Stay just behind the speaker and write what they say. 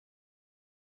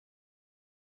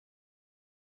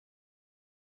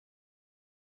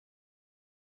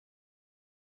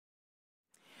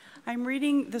I'm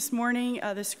reading this morning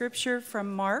the scripture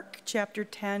from Mark chapter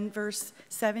 10, verse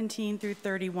 17 through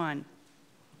 31.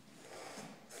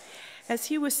 As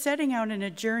he was setting out on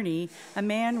a journey, a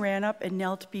man ran up and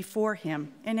knelt before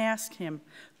him and asked him,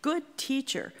 "Good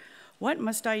teacher, what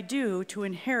must I do to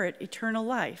inherit eternal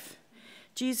life?"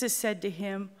 Jesus said to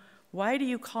him, "Why do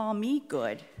you call me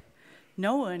good?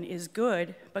 No one is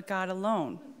good but God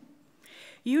alone.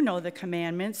 You know the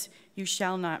commandments: you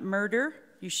shall not murder,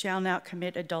 you shall not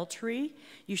commit adultery,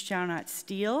 you shall not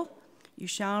steal, you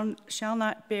shall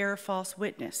not bear false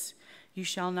witness, you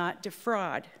shall not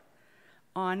defraud.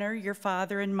 Honor your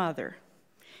father and mother."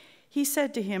 He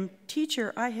said to him,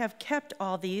 "Teacher, I have kept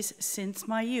all these since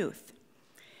my youth."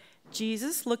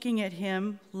 Jesus, looking at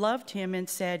him, loved him and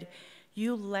said,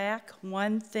 "You lack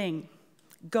one thing.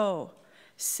 Go,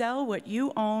 sell what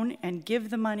you own and give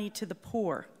the money to the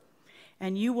poor,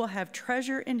 and you will have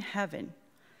treasure in heaven.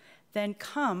 Then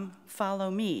come, follow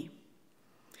me."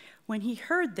 When he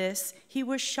heard this, he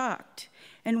was shocked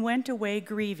and went away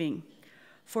grieving,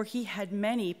 for he had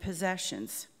many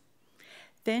possessions.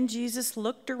 Then Jesus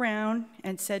looked around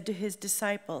and said to his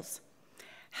disciples,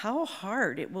 "How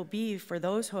hard it will be for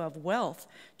those who have wealth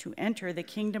to enter the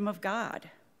kingdom of God."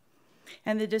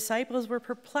 And the disciples were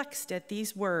perplexed at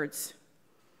these words.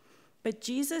 But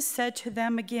Jesus said to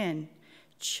them again,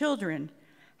 "Children,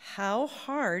 how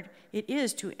hard it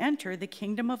is to enter the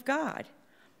kingdom of God.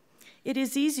 It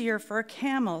is easier for a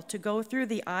camel to go through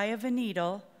the eye of a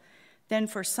needle than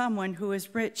for someone who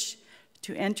is rich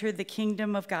to enter the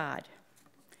kingdom of God."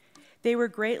 They were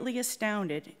greatly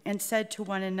astounded and said to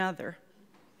one another,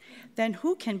 "Then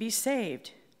who can be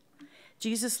saved?"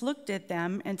 Jesus looked at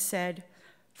them and said,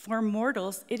 "For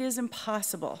mortals it is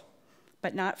impossible,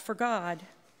 but not for God.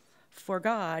 For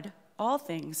God, all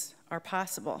things are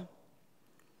possible."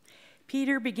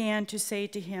 Peter began to say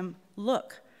to him,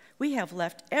 "Look, we have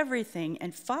left everything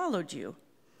and followed you."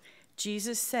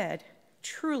 Jesus said,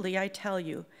 "Truly I tell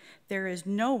you, there is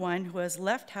no one who has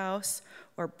left house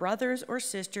or brothers or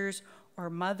sisters or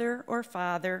mother or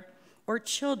father or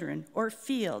children or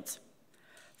fields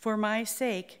for my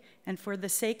sake and for the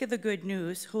sake of the good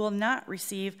news, who will not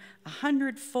receive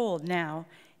 100-fold now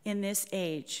in this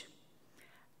age: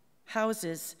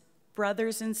 houses,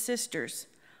 brothers and sisters,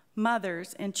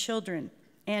 mothers and children,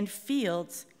 and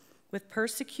fields with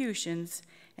persecutions,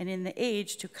 and in the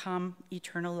age to come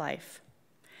eternal life.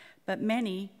 But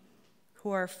many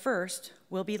who are first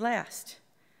will be last,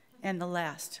 and the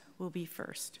last will be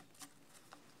first."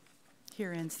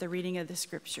 Here ends the reading of the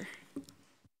scripture.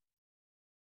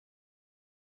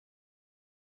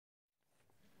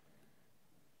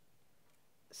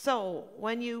 So,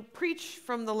 when you preach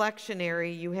from the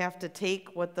lectionary, you have to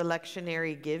take what the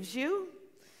lectionary gives you.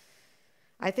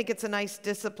 I think it's a nice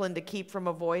discipline to keep from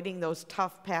avoiding those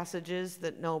tough passages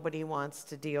that nobody wants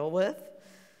to deal with.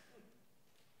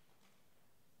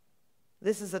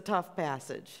 This is a tough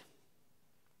passage,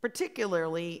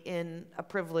 particularly in a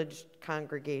privileged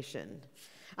congregation.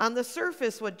 On the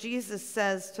surface, what Jesus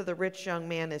says to the rich young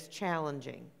man is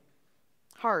challenging,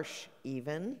 harsh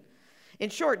even.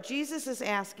 In short, Jesus is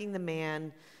asking the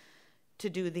man to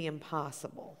do the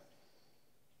impossible.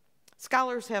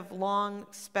 Scholars have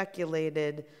long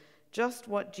speculated just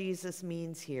what Jesus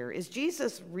means here. Is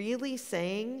Jesus really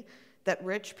saying that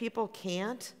rich people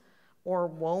can't or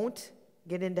won't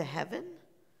get into heaven?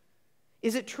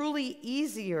 Is it truly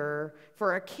easier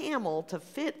for a camel to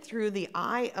fit through the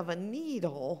eye of a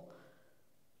needle?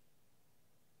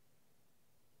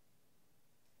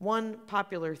 One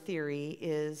popular theory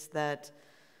is that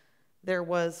there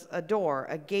was a door,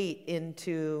 a gate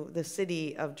into the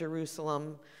city of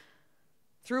Jerusalem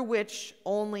through which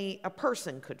only a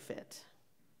person could fit.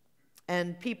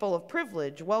 And people of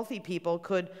privilege, wealthy people,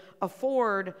 could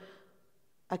afford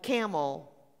a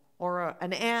camel or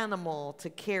an animal to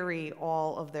carry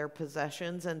all of their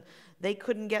possessions, and they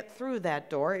couldn't get through that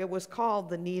door. It was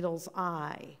called the Needle's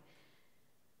Eye.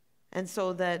 And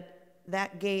so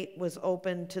that gate was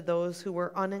open to those who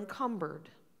were unencumbered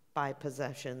by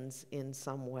possessions in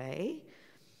some way.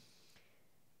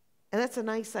 And that's a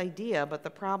nice idea, but the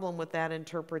problem with that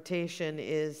interpretation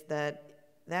is that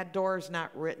that door is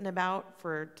not written about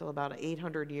till about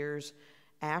 800 years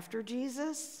after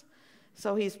Jesus.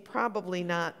 So he's probably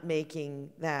not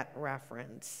making that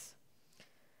reference.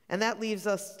 And that leaves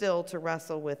us still to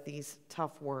wrestle with these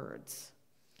tough words.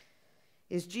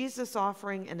 Is Jesus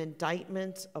offering an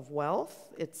indictment of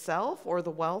wealth itself or the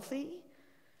wealthy?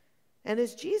 And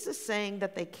is Jesus saying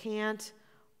that they can't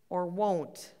or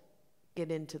won't get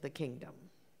into the kingdom?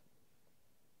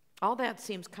 All that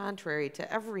seems contrary to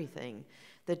everything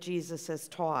that Jesus has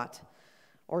taught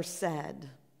or said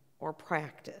or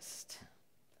practiced.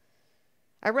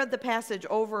 I read the passage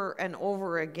over and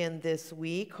over again this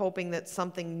week, hoping that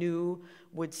something new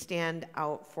would stand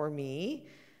out for me.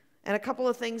 And a couple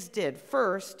of things did.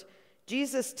 First,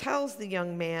 Jesus tells the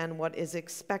young man what is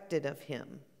expected of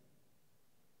him.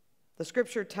 The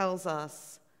scripture tells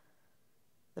us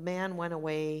the man went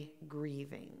away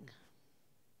grieving.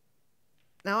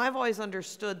 Now, I've always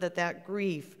understood that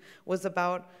grief was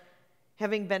about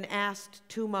having been asked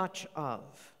too much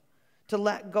of, to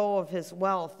let go of his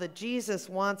wealth, that Jesus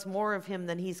wants more of him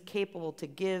than he's capable to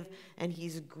give, and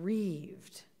he's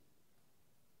grieved.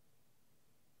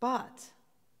 But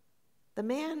the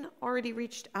man already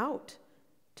reached out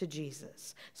to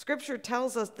Jesus. Scripture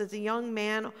tells us that the young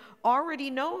man already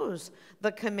knows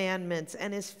the commandments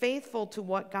and is faithful to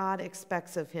what God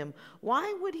expects of him.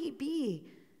 Why would he be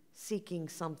seeking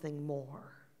something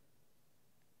more?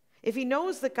 If he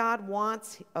knows that God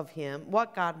wants of him,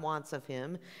 what God wants of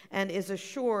him, and is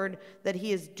assured that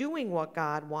he is doing what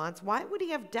God wants, why would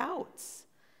he have doubts,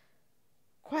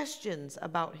 questions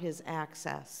about his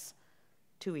access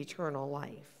to eternal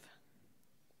life?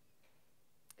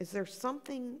 Is there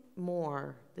something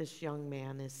more this young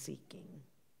man is seeking?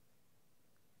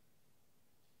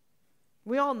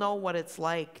 We all know what it's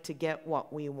like to get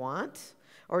what we want,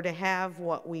 or to have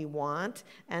what we want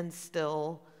and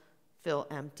still feel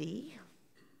empty.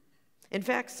 In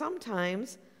fact,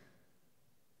 sometimes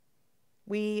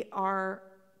we are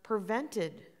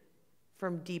prevented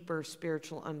from deeper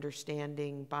spiritual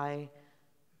understanding by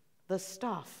the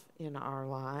stuff in our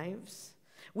lives.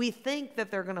 We think that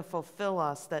they're going to fulfill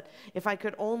us, that if I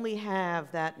could only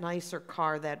have that nicer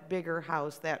car, that bigger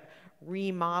house, that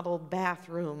remodeled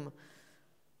bathroom,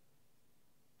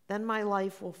 then my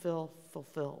life will feel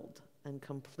fulfilled and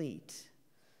complete.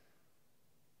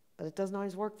 But it doesn't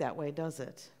always work that way, does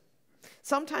it?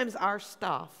 Sometimes our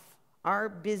stuff, our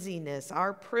busyness,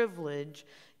 our privilege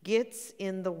gets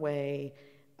in the way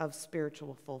of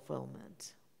spiritual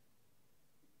fulfillment.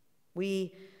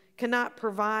 We cannot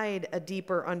provide a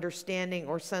deeper understanding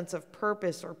or sense of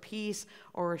purpose or peace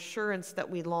or assurance that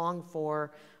we long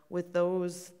for with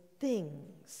those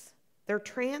things. They're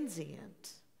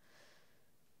transient.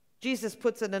 Jesus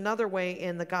puts it another way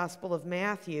in the Gospel of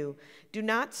Matthew. Do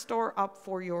not store up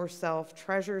for yourself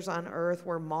treasures on earth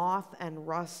where moth and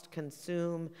rust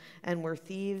consume and where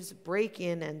thieves break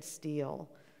in and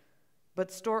steal.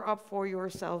 But store up for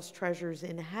yourselves treasures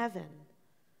in heaven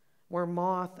where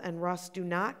moth and rust do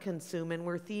not consume and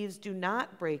where thieves do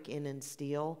not break in and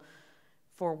steal.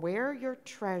 For where your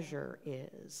treasure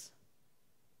is,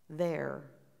 there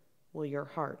will your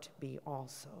heart be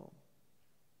also.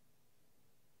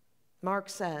 Mark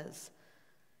says,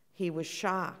 he was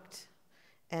shocked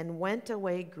and went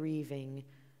away grieving,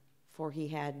 for he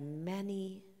had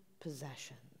many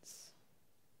possessions.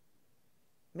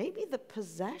 Maybe the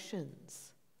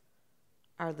possessions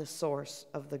are the source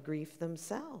of the grief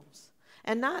themselves,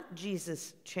 and not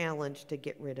Jesus' challenge to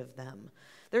get rid of them.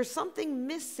 There's something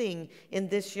missing in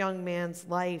this young man's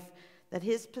life that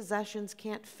his possessions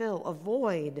can't fill, a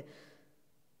void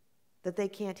that they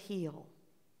can't heal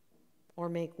or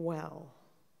make well.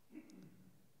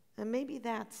 And maybe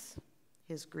that's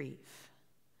his grief.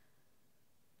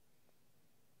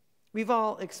 We've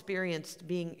all experienced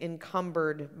being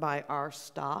encumbered by our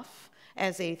stuff.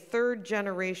 As a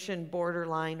third-generation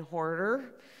borderline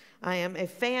hoarder, I am a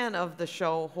fan of the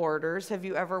show Hoarders. Have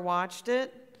you ever watched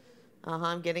it?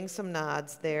 I'm getting some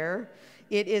nods there.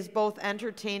 It is both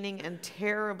entertaining and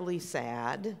terribly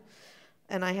sad.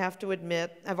 And I have to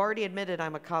admit, I've already admitted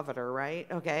I'm a coveter, right?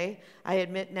 Okay? I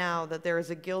admit now that there is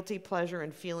a guilty pleasure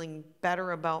in feeling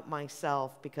better about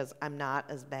myself because I'm not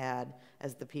as bad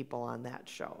as the people on that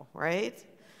show, right?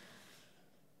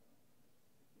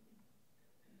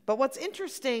 But what's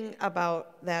interesting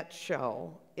about that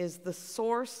show is the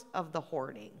source of the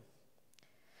hoarding.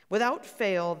 Without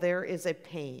fail, there is a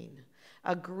pain,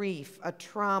 a grief, a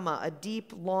trauma, a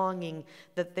deep longing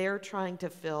that they're trying to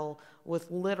fill with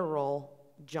literal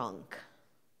junk.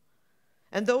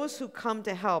 And those who come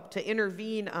to help, to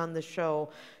intervene on the show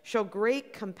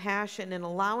great compassion in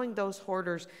allowing those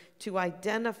hoarders to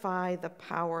identify the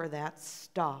power that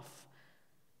stuff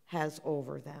has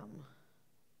over them,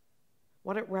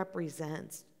 what it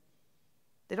represents.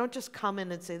 They don't just come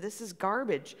in and say, this is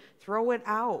garbage, throw it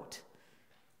out.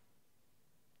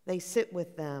 They sit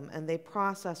with them and they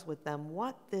process with them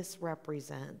what this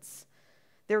represents.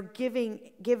 They're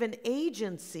given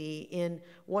agency in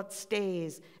what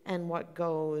stays and what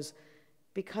goes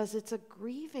because it's a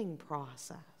grieving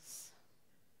process.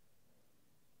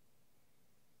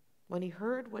 When he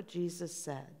heard what Jesus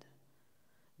said,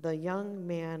 the young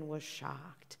man was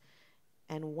shocked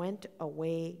and went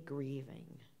away grieving,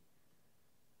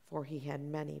 for he had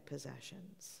many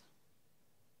possessions.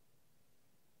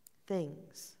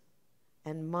 Things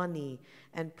and money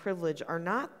and privilege are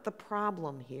not the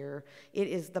problem here. It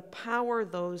is the power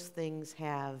those things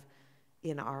have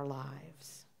in our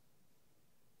lives.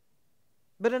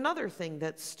 But another thing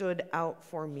that stood out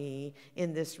for me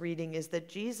in this reading is that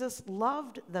Jesus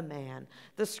loved the man.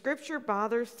 The scripture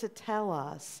bothers to tell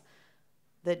us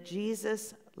that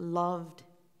Jesus loved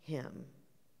him.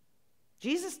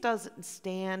 Jesus doesn't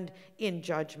stand in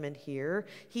judgment here.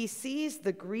 He sees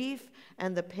the grief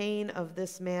and the pain of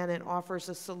this man and offers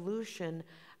a solution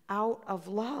out of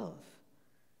love.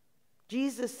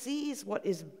 Jesus sees what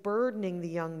is burdening the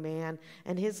young man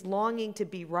and his longing to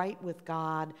be right with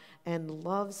God and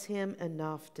loves him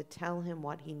enough to tell him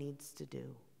what he needs to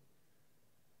do,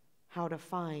 how to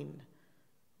find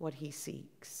what he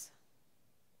seeks.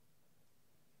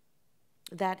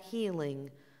 That healing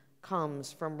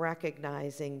comes from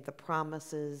recognizing the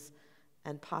promises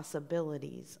and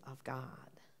possibilities of God.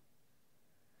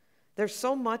 There's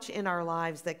so much in our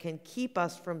lives that can keep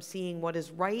us from seeing what is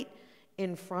right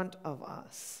in front of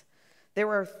us. There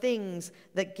are things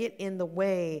that get in the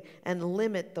way and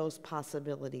limit those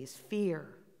possibilities: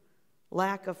 fear,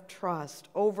 lack of trust,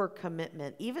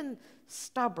 overcommitment, even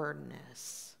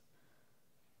stubbornness.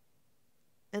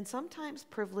 And sometimes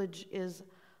privilege is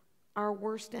our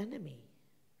worst enemy.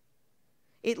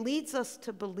 It leads us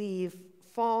to believe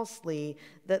falsely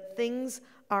that things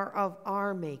are of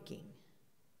our making.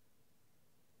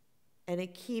 And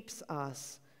it keeps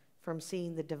us from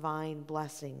seeing the divine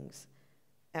blessings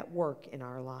at work in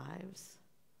our lives.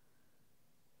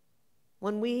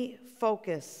 When we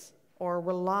focus or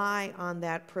rely on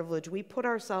that privilege, we put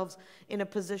ourselves in a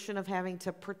position of having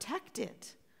to protect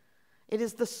it. It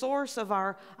is the source of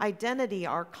our identity,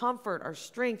 our comfort, our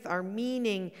strength, our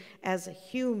meaning as a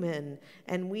human,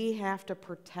 and we have to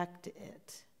protect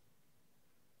it.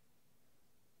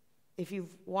 If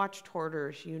you've watched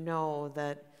Hoarders, you know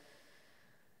that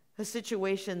a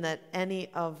situation that any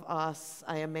of us,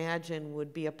 I imagine,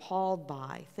 would be appalled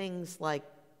by, things like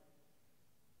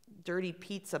dirty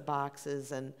pizza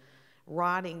boxes and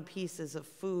rotting pieces of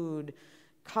food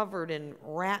covered in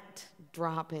rat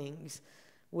droppings,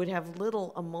 would have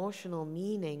little emotional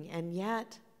meaning, and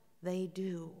yet they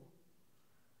do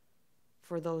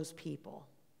for those people.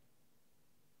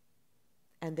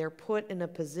 And they're put in a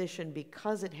position,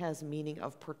 because it has meaning,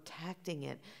 of protecting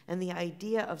it. And the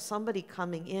idea of somebody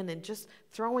coming in and just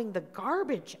throwing the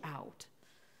garbage out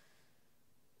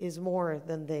is more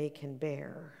than they can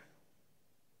bear.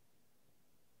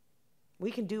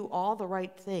 We can do all the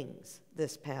right things,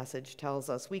 this passage tells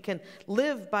us. We can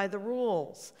live by the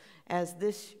rules, as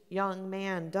this young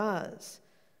man does,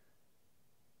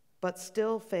 but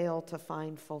still fail to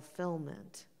find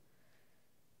fulfillment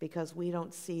because we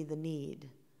don't see the need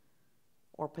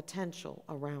or potential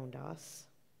around us.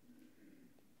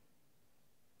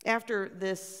 After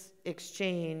this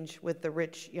exchange with the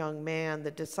rich young man,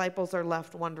 the disciples are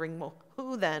left wondering, well,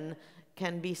 who then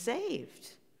can be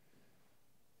saved?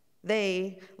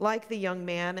 They, like the young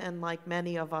man and like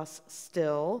many of us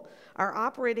still, are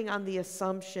operating on the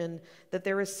assumption that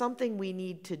there is something we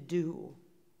need to do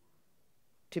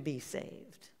to be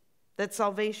saved, that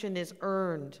salvation is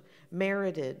earned,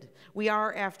 merited. We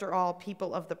are, after all,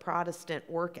 people of the Protestant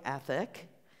work ethic.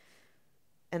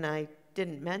 And I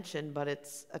didn't mention, but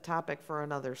it's a topic for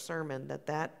another sermon,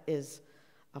 that is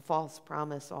a false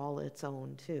promise all its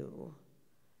own, too.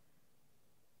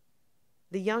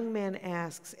 The young man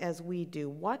asks, as we do,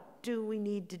 what do we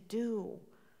need to do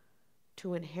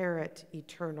to inherit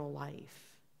eternal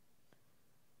life?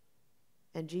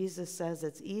 And Jesus says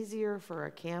it's easier for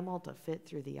a camel to fit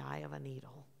through the eye of a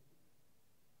needle.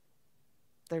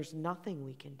 There's nothing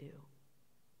we can do.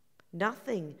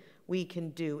 Nothing we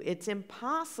can do. It's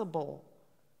impossible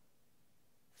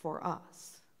for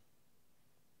us.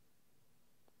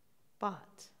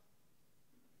 But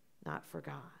not for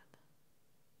God.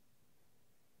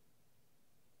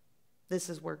 This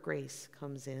is where grace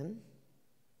comes in.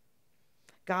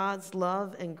 God's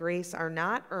love and grace are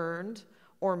not earned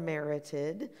or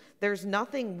merited. There's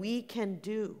nothing we can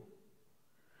do.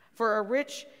 For a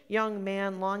rich young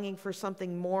man longing for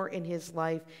something more in his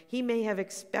life, he may have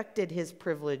expected his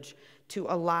privilege to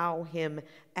allow him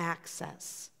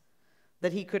access,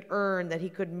 that he could earn, that he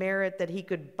could merit, that he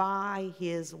could buy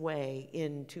his way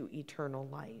into eternal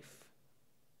life.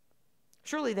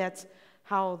 Surely that's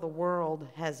how the world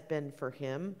has been for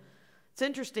him. It's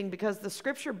interesting because the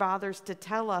scripture bothers to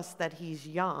tell us that he's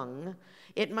young.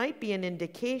 It might be an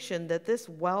indication that this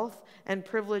wealth and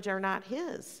privilege are not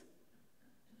his.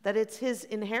 that it's his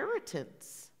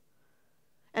inheritance.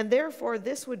 And therefore,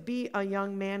 this would be a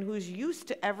young man who's used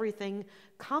to everything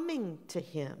coming to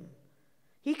him.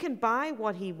 He can buy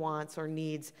what he wants or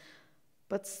needs,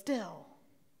 but still,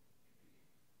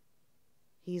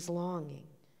 he's longing.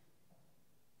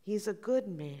 He's a good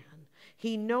man.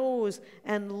 He knows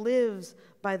and lives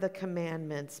by the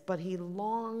commandments, but he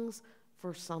longs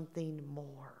for something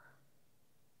more.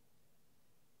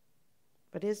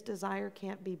 But his desire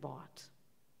can't be bought.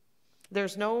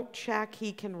 There's no check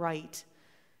he can write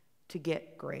to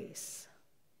get grace.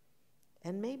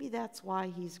 And maybe that's why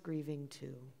he's grieving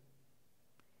too.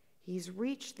 He's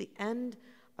reached the end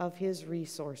of his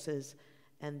resources,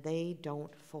 and they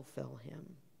don't fulfill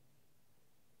him.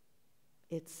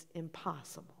 It's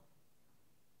impossible.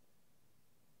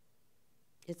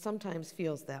 It sometimes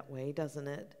feels that way, doesn't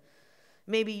it?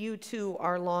 Maybe you too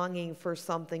are longing for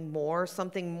something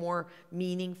more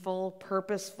meaningful,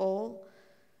 purposeful.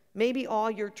 Maybe all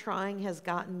your trying has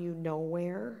gotten you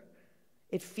nowhere.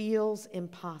 It feels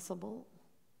impossible.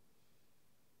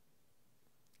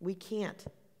 We can't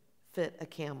fit a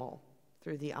camel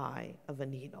through the eye of a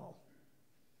needle,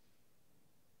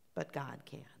 but God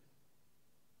can.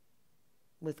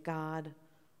 With God,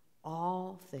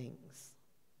 all things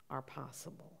are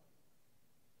possible.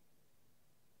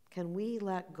 Can we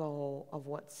let go of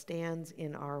what stands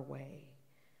in our way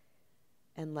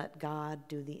and let God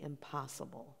do the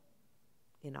impossible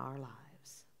in our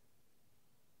lives?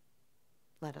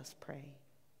 Let us pray.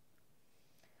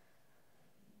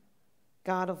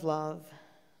 God of love,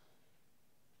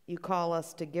 you call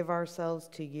us to give ourselves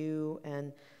to you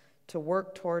and to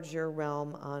work towards your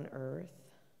realm on earth.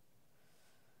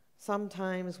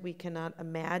 Sometimes we cannot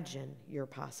imagine your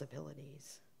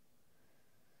possibilities.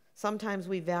 Sometimes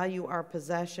we value our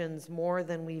possessions more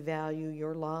than we value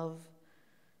your love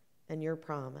and your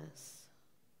promise.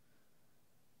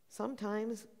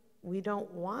 Sometimes we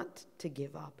don't want to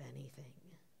give up anything.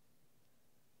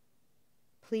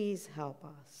 Please help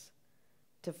us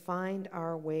to find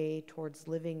our way towards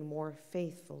living more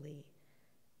faithfully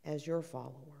as your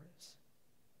followers.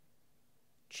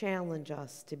 Challenge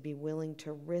us to be willing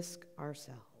to risk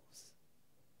ourselves.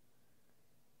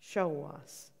 Show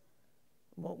us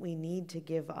what we need to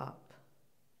give up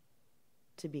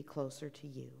to be closer to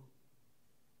you.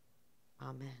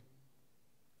 Amen.